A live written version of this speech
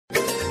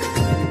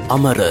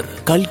அமரர்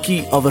கல்கி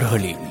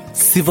அவர்களின்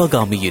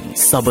சிவகாமியின்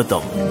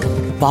சபதம்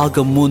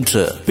பாகம்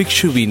 3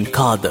 பிக்ஷுவின்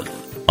காதல்.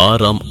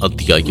 6ஆம்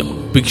அத்தியாயம்.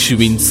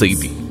 பிக்ஷுவின்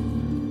செய்தி.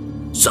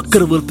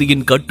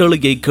 சக்கரவர்த்தியின்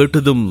கட்டளையை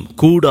கேட்டதும்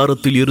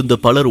கூடாரத்தில் இருந்த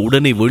பலர்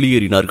உடனே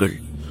வெளியேறினார்கள்.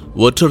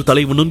 ஒற்றர்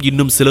தலைவனும்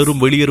இன்னும்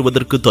சிலரும்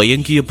வெளியேறுவதற்கு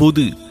தயங்கிய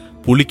போது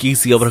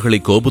புலிகேசி அவர்களை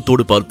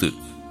கோபத்தோடு பார்த்து,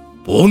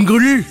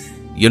 போங்கள்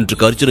என்று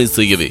கர்ஜனை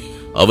செய்யவே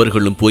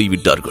அவர்களும்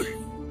போய்விட்டார்கள்.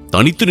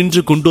 தனித்து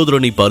நின்று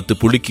குண்டோதரனை பார்த்து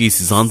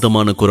புலிகேசி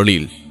சாந்தமான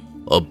குரலில்,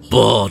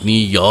 அப்பா, நீ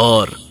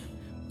யார்?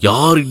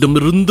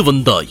 யாரிடமிருந்து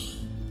வந்தாய்?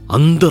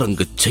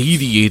 அந்தரங்க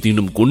செய்தி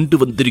ஏதேனும் கொண்டு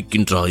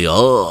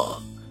வந்திருக்கின்றாயா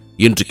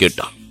என்று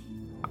கேட்டான்.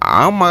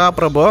 ஆம்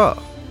மகாபிரபு,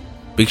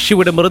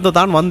 பிக்ஷுவிடமிருந்து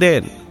தான்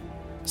வந்தேன்.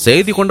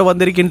 செய்தி கொண்டு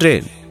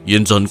வந்திருக்கின்றேன்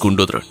என்றான்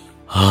குண்டோதரன்.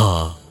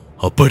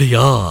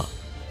 அப்படியா?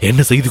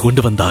 என்ன செய்தி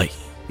கொண்டு வந்தாய்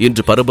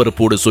என்று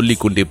பரபரப்போடு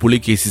சொல்லிக் கொண்டே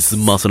புலிகேசி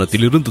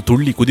சிம்மாசனத்தில் இருந்து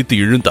துள்ளி குதித்து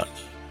எழுந்தான்.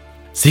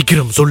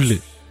 சீக்கிரம் சொல்லு,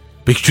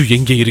 பிக்ஷு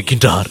எங்கே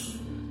இருக்கின்றார்?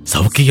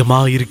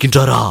 சௌக்கியமா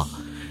இருக்கின்றாரா?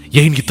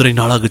 ஏன் இத்தனை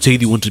நாளாக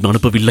செய்தி ஒன்றும்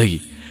அனுப்பவில்லை?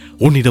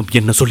 உன்னிடம்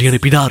என்ன சொல்லி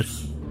அனுப்பினார்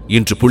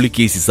என்று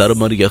புலிகேசி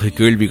சரமாரியாக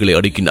கேள்விகளை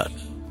அடுக்கினார்.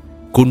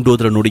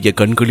 குண்டோதரனுடைய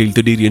கண்களில்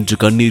திடீர் என்று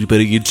கண்ணீர்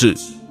பெருகிற்று.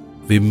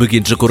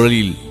 விம்முகின்ற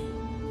குரலில்,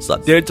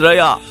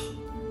 சத்யேஸ்வரயா,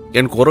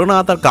 என்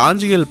குருநாதர்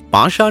காஞ்சியில்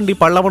பாஷாண்டி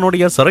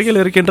பல்லவனுடைய சிறையில்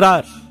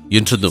இருக்கின்றார்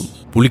என்றதும்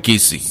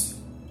புலிகேசி,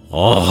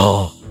 ஆஹா,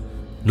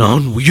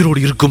 நான்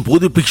உயிரோடு இருக்கும்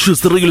போது பிக்ஷு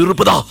சிறையில்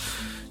இருப்பதா?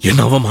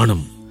 என்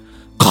அவமானம்!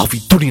 காவி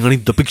துணி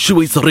அணிந்த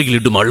பிக்ஷுவை சிறையில்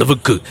இடும்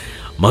அளவுக்கு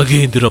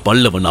மகேந்திர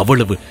பல்லவன்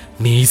அவ்வளவு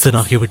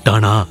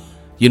நீசனாகிவிட்டானா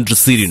என்று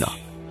சீறினார்.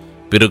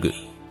 பிறகு,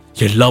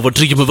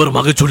 எல்லாவற்றையும்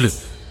விவரமாக சொல்லு.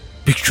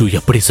 பிக்ஷு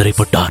எப்படி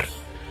சிறைப்பட்டார்?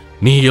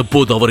 நீ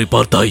எப்போது அவரை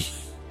பார்த்தாய்?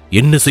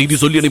 என்ன செய்தி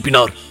சொல்லி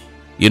அனுப்பினார்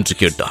என்று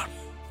கேட்டார்.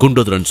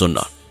 குண்டோதரன்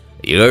சொன்னான்,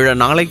 7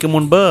 நாளைக்கு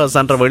முன்பு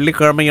சென்ற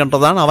வெள்ளிக்கிழமை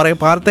என்றுதான் அவரை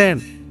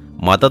பார்த்தேன்.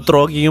 மத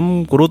துரோகியும்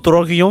குரு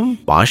துரோகியும்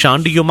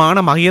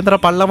பாஷாண்டியுமான மகேந்திர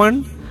பல்லவன்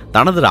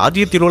தனது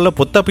ராஜ்யத்தில் உள்ள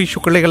புத்த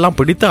பிக்ஷுக்களை எல்லாம்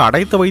பிடித்து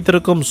அடைத்து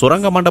வைத்திருக்கும்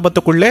சுரங்க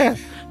மண்டபத்துக்குள்ளே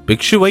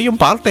பிக்ஷுவையும்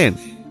பார்த்தேன்.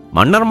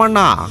 மன்னர்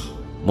மன்னா,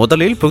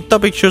 முதலில் புத்த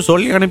பிக்ஷு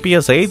சொல்லி அனுப்பிய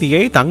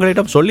செய்தியை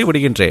தங்களிடம்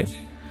சொல்லிவிடுகின்றேன்.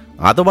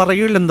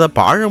 அதுவரையில் இந்த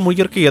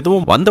பாழமுயிருக்கு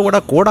எதுவும்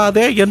வந்துவிடக்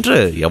கூடாதே என்று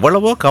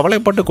எவ்வளவோ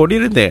கவலைப்பட்டு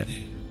கொண்டிருந்தேன்.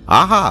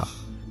 ஆஹா,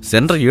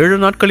 சென்ற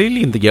 7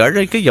 நாட்களில் இந்த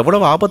ஏழைக்கு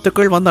எவ்வளவு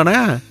ஆபத்துக்கள் வந்தன.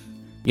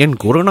 என்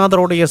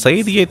குருநாதருடைய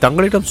செய்தியை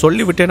தங்களிடம்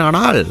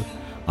சொல்லிவிட்டேனானால்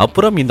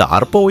அப்புறம் இந்த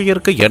அற்ப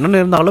உயிருக்கு என்ன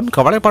நேர்ந்தாலும்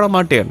கவலைப்பட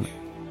மாட்டேன்.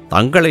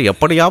 தங்களை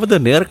எப்படியாவது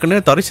நேருக்கு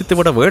நேர் தரிசித்து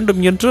விட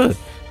வேண்டும் என்று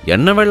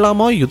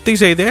என்னவெல்லாமோ யுத்தி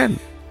செய்தேன்.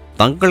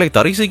 தங்களை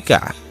தரிசிக்க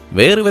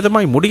வேறு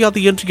விதமாய் முடியாது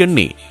என்று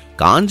எண்ணி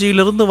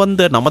காஞ்சியிலிருந்து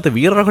வந்த நமது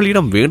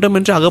வீரர்களிடம் வேண்டும்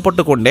என்று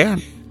அகப்பட்டு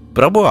கொண்டேன்.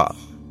 பிரபு,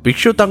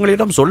 பிக்ஷு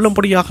தங்களிடம்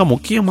சொல்லும்படியாக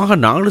முக்கியமாக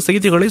 4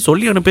 செய்திகளை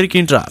சொல்லி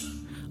அனுப்பியிருக்கின்றார்.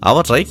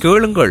 அவற்றை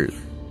கேளுங்கள்.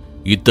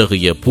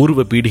 இத்தகைய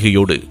பூர்வ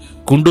பீடிகையோடு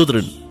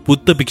குண்டோதரன்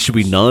புத்த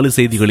பிக்ஷுவின் 4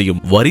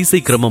 செய்திகளையும்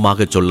வரிசை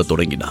கிரமமாக சொல்ல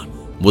தொடங்கினார்.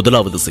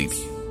 முதலாவது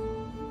செய்தி,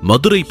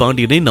 மதுரை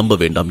பாண்டியனை நம்ப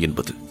வேண்டாம்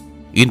என்பது.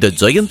 இந்த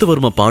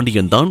ஜெயந்தவர்ம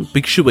பாண்டியன் தான்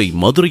பிக்ஷுவை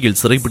மதுரையில்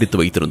சிறைப்பிடித்து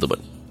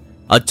வைத்திருந்தவன்.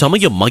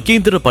 அச்சமயம்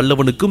மகேந்திர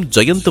பல்லவனுக்கும்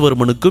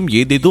ஜெயந்தவர்மனுக்கும்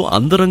ஏதேதோ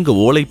அந்தரங்க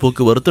ஓலை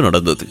போக்குவரத்து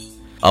நடந்தது.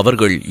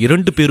 அவர்கள்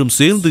 2 பேரும்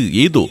சேர்ந்து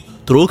ஏதோ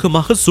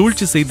துரோகமாக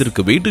சூழ்ச்சி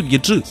செய்திருக்க வேண்டும்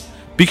என்று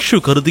பிக்ஷு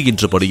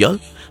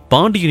கருதுகின்றபடியால்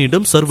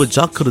பாண்டியனிடம் சர்வ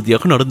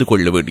ஜாக்கிரதையாக நடந்து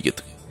கொள்ள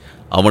வேண்டியது.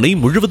 அவனை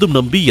முழுவதும்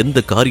நம்பி எந்த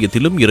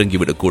காரியத்திலும்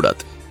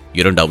இறங்கிவிடக்கூடாது.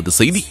 இரண்டாவது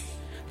செய்தி,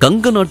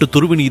 கங்க நாட்டு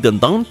துருவினீதன்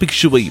தான்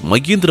பிக்ஷுவை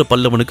மகேந்திர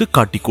பல்லவனுக்கு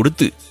காட்டிக்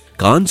கொடுத்து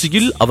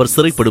காஞ்சியில் அவர்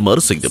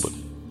சிறைப்படுமாறு செய்தவன்.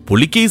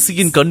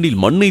 புலிகேசியின் கண்ணில்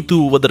மண்ணை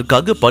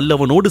தூவுவதற்காக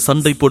பல்லவனோடு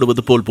சண்டை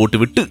போடுவது போல்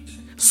போட்டுவிட்டு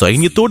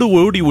சைன்யத்தோடு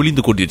ஓடி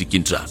ஒளிந்து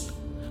கொண்டிருக்கின்றார்.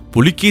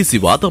 புலிகேசி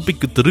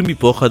வாதாபிக்கு திரும்பி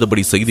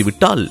போகாதபடி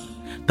செய்துவிட்டால்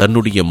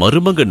தன்னுடைய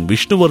மருமகன்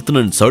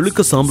விஷ்ணுவர்தனன்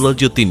சளுக்க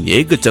சாம்ராஜ்யத்தின்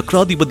ஏக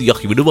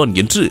சக்கராதிபதியாகி விடுவான்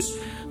என்று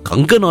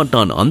கங்க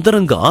நாட்டான்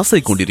அந்தரங்க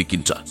ஆசை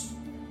கொண்டிருக்கின்றார்.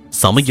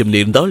 சமயம்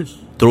நேர்ந்தால்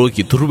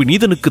துரோகி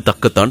துருவினீதனுக்கு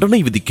தக்க தண்டனை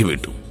விதிக்க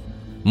வேண்டும்.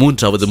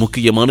 மூன்றாவது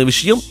முக்கியமான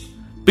விஷயம்,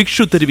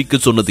 பிக்ஷு தெரிவிக்க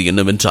சொன்னது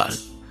என்னவென்றால்,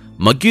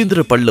 மகேந்திர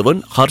பல்லவன்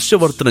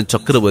ஹர்ஷவர்தன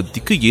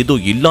சக்கரவர்த்திக்கு ஏதோ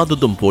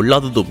இல்லாததும்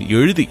பொல்லாததும்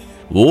எழுதி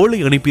ஓலை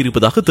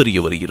அனுப்பியிருப்பதாக தெரிய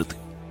வருகிறது.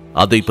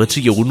 அதை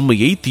பற்றிய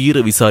உண்மையை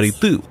தீர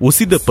விசாரித்து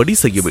உசிதப்படி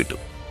செய்ய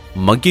வேண்டும்.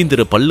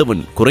 மகேந்திர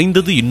பல்லவன்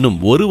குறைந்தது இன்னும்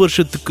 1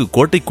 வருஷத்துக்கு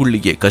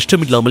கோட்டைக்குள்ளேயே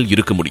கஷ்டமில்லாமல்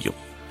இருக்க முடியும்.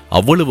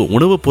 அவ்வளவு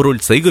உணவுப்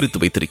பொருள் சேகரித்து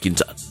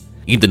வைத்திருக்கின்றார்.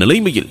 இந்த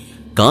நிலைமையில்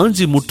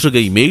காஞ்சி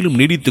முற்றுகை மேலும்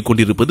நீடித்துக்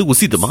கொண்டிருப்பது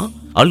உசிதமா,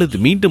 அல்லது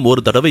மீண்டும்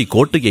ஒரு தடவை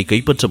கோட்டையை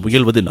கைப்பற்ற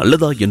முயல்வது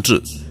நல்லதா என்று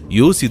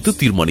யோசித்து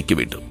தீர்மானிக்க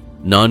வேண்டும்.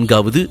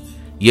 நான்காவது,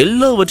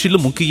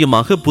 எல்லாவற்றிலும்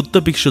முக்கியமாக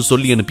புத்த பிக்ஷு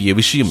சொல்லி அனுப்பிய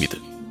விஷயம் இது.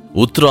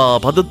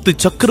 உத்தராபதத்து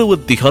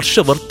சக்கரவர்த்தி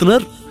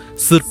ஹர்ஷவர்தனர்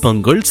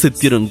சிற்பங்கள்,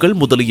 சித்திரங்கள்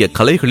முதலிய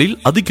கலைகளில்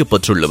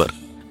அதிகப்பற்றுள்ளவர்.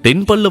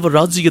 தென் பல்லவ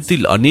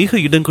ராஜ்யத்தில் அநேக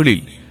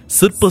இடங்களில்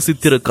சிற்ப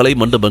சித்திர கலை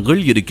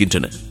மண்டபங்கள்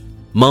இருக்கின்றன.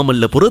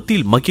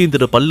 மாமல்லபுரத்தில்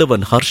மகேந்திர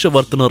பல்லவன்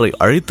ஹர்ஷவர்தனரை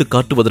அழைத்து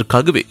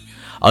காட்டுவதற்காகவே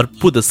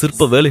அற்புத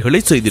சிற்ப வேலைகளை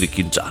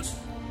செய்திருக்கின்றார்.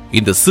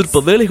 இந்த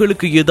சிற்ப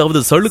வேலைகளுக்கு ஏதாவது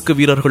சளுக்க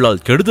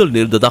வீரர்களால் கெடுதல்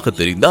நேர்ந்ததாக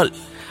தெரிந்தால்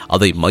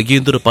அதை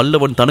மகேந்திர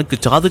பல்லவன் தனக்கு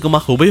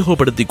சாதகமாக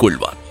உபயோகப்படுத்திக்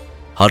கொள்வார்.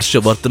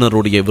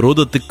 ஹர்ஷவர்தனருடைய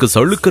விரோதத்துக்கு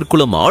சளுக்கர்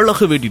குலம்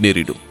ஆளாக வேண்டி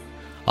நேரிடும்.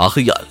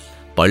 ஆகையால்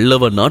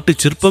பல்லவ நாட்டு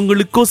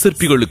சிற்பங்களுக்கோ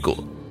சிற்பிகளுக்கோ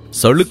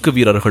சளுக்க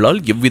வீரர்களால்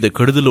எவ்வித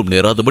கெடுதலும்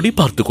நேராதபடி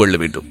பார்த்துக் கொள்ள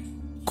வேண்டும்.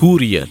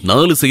 கூறிய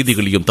 4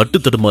 செய்திகளையும் தட்டு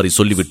தடுமாறி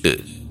சொல்லிவிட்டு,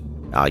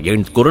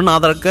 என்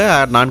குருநாதருக்கு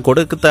நான்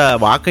கொடுத்த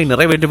வாக்கை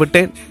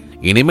நிறைவேற்றிவிட்டேன்.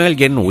 இனிமேல்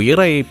என்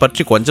உயிரை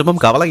பற்றி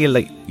கொஞ்சமும் கவலை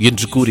இல்லை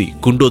என்று கூறி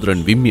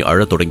குண்டோதரன் விம்மி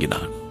அழத்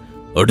தொடங்கினான்.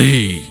 அடே,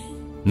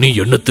 நீ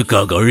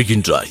என்னத்துக்காக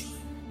அழுகின்றாய்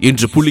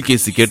என்று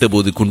புலிகேசி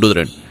கேட்டபோது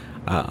குண்டோதரன்,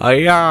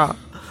 ஐயா,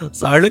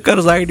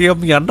 சளுக்கர்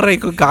சைடியம்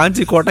என்றைக்கு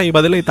காஞ்சி கோட்டை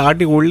பதிலை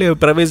தாண்டி உள்ளே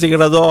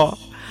பிரவேசிக்கிறதோ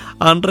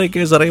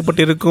அன்றைக்கே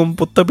சிறைப்பட்டிருக்கும்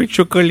புத்த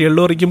பிக்ஷுக்கள்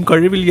எல்லோரையும்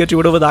கழுவில் ஏற்றி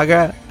விடுவதாக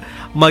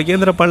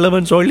மகேந்திர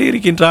பல்லவன் சொல்லி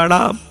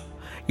இருக்கின்றானாம்.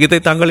 இதை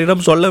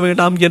தங்களிடம் சொல்ல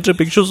வேண்டாம் என்று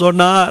பிக்ஷு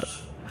சொன்னார்.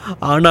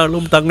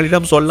 ஆனாலும்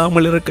தங்களிடம்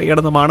சொல்லாமல் இருக்க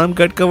எனது மனம்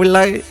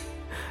கேட்கவில்லை.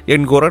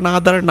 என்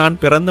குருநாதர் நான்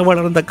பிறந்து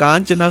வளர்ந்த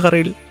காஞ்சி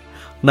நகரில்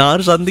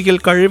நார்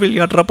சந்தியில் கழுவில்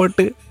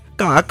ஏற்றப்பட்டு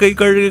காக்கை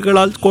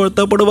கழுகுகளால்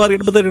கொளுத்தப்படுவார்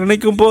என்பதை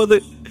நினைக்கும் போது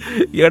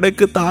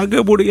எனக்கு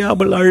தாங்க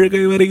முடியாமல்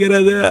அழுகை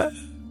வருகிறது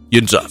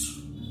என்றார்.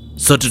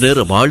 சற்று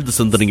நேரம் ஆழ்ந்த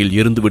சிந்தனையில்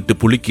இருந்துவிட்டு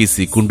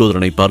புலிகேசி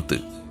குண்டோதரனை பார்த்து,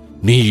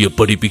 நீ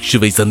எப்படி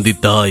பிக்ஷுவை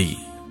சந்தித்தாய்,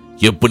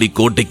 எப்படி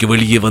கோட்டைக்கு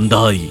வெளியே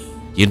வந்தாய்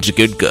என்று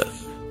கேட்க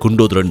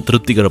குண்டோதரன்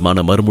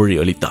திருப்திகரமான மறுமொழி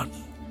அளித்தான்.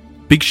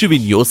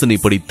 பிக்ஷுவின்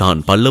யோசனைப்படி தான்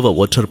பல்லவ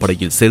ஒற்றர்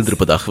படையில்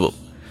சேர்ந்திருப்பதாகவும்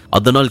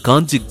அதனால்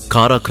காஞ்சி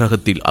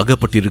காராகிரகத்தில்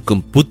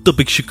அகப்பட்டிருக்கும் புத்த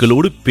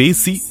பிக்ஷுக்களோடு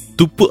பேசி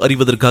துப்பு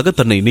அறிவதற்காக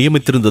தன்னை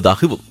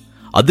நியமித்திருந்ததாகவும்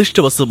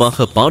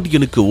அதிர்ஷ்டவசமாக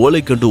பாண்டியனுக்கு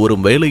ஓலை கண்டு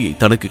வரும் வேலையை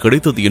தனக்கு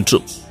கிடைத்தது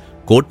என்றும்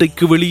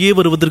கோட்டைக்கு வெளியே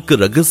வருவதற்கு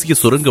ரகசிய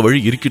சுரங்க வழி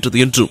இருக்கின்றது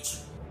என்றும்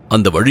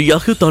அந்த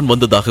வழியாக தான்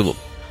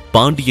வந்ததாகவும்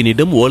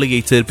பாண்டியனிடம்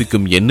ஓலையை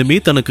சேர்ப்பிக்கும் எண்ணமே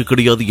தனக்கு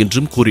கிடையாது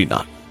என்றும்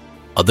கூறினார்.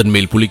 அதன்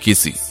மேல்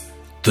புலிகேசி,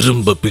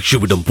 திரும்ப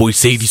பிக்ஷுவிடம்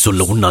போய் செய்தி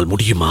சொல்ல உன்னால்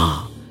முடியுமா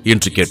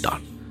என்று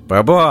கேட்டான்.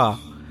 பிரபு,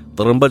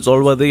 திரும்ப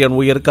சொல்வது என்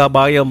உயிர்க்கா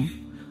பாயம்.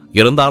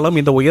 இருந்தாலும்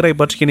இந்த உயிரை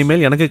பற்றி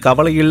இனிமேல் எனக்கு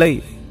கவலை இல்லை.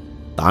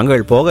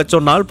 தாங்கள் போகச்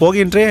சொன்னால்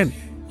போகின்றேன்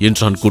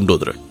என்றான்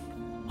குண்டோதரன்.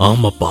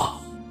 ஆமாப்பா,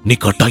 நீ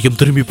கட்டாயம்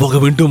திரும்பி போக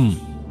வேண்டும்.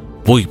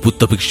 போய்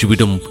புத்த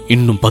பிக்ஷுவிடம்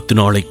இன்னும் 10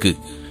 நாளைக்கு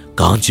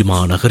காஞ்சி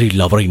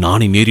மாநகரில் அவரை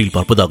நானே நேரில்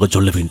பார்ப்பதாக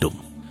சொல்ல வேண்டும்.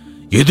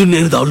 எது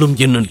நேர்ந்தாலும்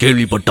என்ன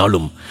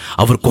கேள்விப்பட்டாலும்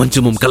அவர்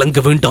கொஞ்சமும் கலங்க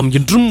வேண்டாம்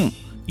என்றும்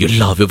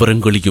எல்லா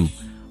விவரங்களையும்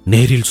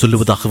நேரில்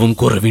சொல்லுவதாகவும்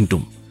கூற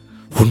வேண்டும்.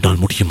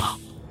 உன்னால் முடியுமா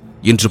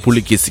என்று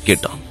புலிகேசி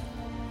கேட்டான்.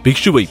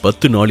 பிக்ஷுவை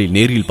 10 நாளில்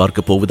நேரில்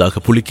பார்க்க போவதாக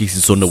புலிகேசி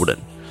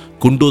சொன்னவுடன்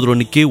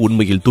குண்டோதரனுக்கே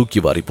உண்மையில் தூக்கி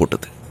வாரி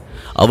போட்டது.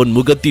 அவன்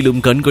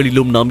முகத்திலும்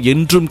கண்களிலும் நாம்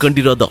என்றும்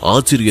கண்டிராத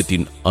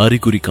ஆச்சரியத்தின்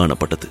அறிகுறி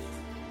காணப்பட்டது.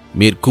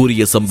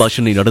 மேற்கூறிய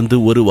சம்பாஷணை நடந்து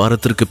 1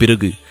 வாரத்திற்கு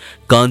பிறகு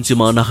காஞ்சி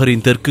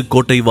மாநகரின் தெற்கு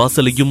கோட்டை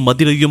வாசலையும்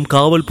மதிலையும்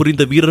காவல்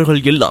புரிந்த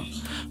வீரர்கள் எல்லாம்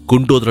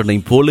குண்டோதரனை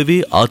போலவே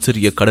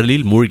ஆச்சரிய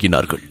கடலில்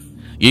மூழ்கினார்கள்.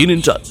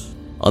 ஏனென்றால்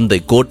அந்த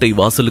கோட்டை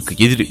வாசலுக்கு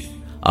எதிரே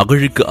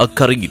அகழுக்கு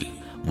அக்கரையில்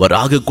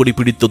வராக கொடி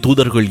பிடித்த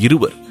தூதர்கள்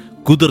 2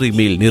 குதிரை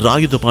மேல்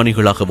நிராயுத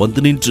பாணிகளாக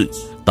வந்து நின்று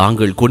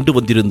தாங்கள் கொண்டு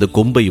வந்திருந்த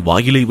கொம்பை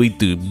வாயிலை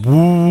வைத்து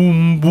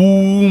பூம்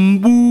பூம்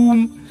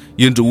பூம்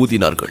என்று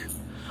ஊதினார்கள்.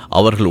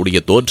 அவர்களுடைய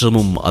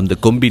தோற்றமும் அந்த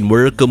கொம்பின்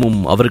முழக்கமும்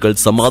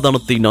அவர்கள்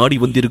சமாதானத்தை நாடி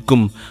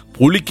வந்திருக்கும்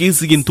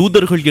புலிகேசியின்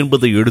தூதர்கள்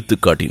என்பதை எடுத்து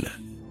காட்டின.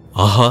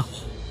 ஆஹா,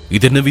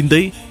 இதென்ன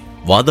விந்தை!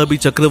 வாதாபி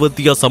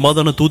சக்கரவர்த்தியா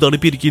சமாதான தூது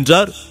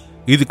அனுப்பியிருக்கின்றார்?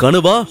 இது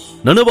கனவா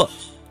நனவா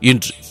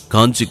என்று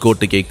காஞ்சி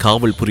கோட்டையை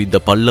காவல் புரிந்த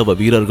பல்லவ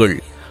வீரர்கள்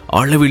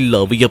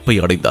அளவில்லா வியப்பை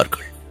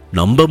அடைந்தார்கள்.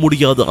 நம்ப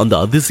முடியாத அந்த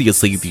அதிசய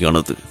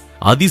செய்தியானது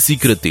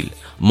அதிசீக்கிரத்தில்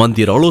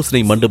மந்திர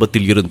ஆலோசனை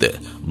மண்டபத்தில் இருந்த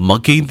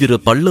மகேந்திர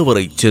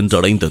பல்லவரை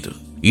சென்றடைந்தது.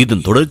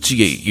 இதன்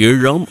தொடர்ச்சியை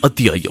 7ஆம்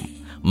அத்தியாயம்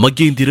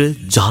மகேந்திர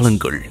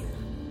ஜாலங்கள்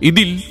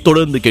இதில்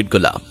தொடர்ந்து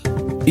கேட்கலாம்.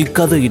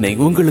 இக்கதையினை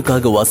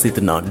உங்களுக்காக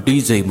வாசித்து நான்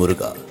DJ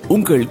முருகா.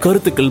 உங்கள்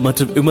கருத்துக்கள்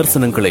மற்றும்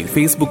விமர்சனங்களை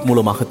Facebook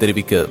மூலமாக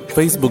தெரிவிக்க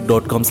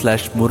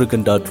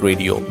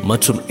facebook.com/murugan.radio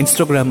மற்றும்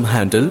Instagram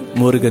ஹேண்டில்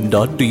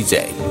murugan.dj.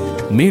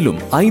 மேலும்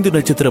 5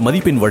 நட்சத்திர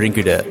மதிப்பெண்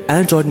வழங்கிட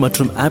ஆண்ட்ராய்டு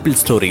மற்றும் ஆப்பிள்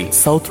ஸ்டோரில்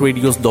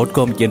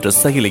southradios.com என்ற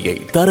செயலியை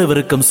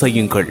தரவிறக்கம்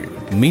செய்யுங்கள்.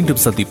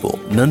 மீண்டும்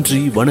சந்திப்போம்.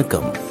 நன்றி,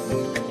 வணக்கம்.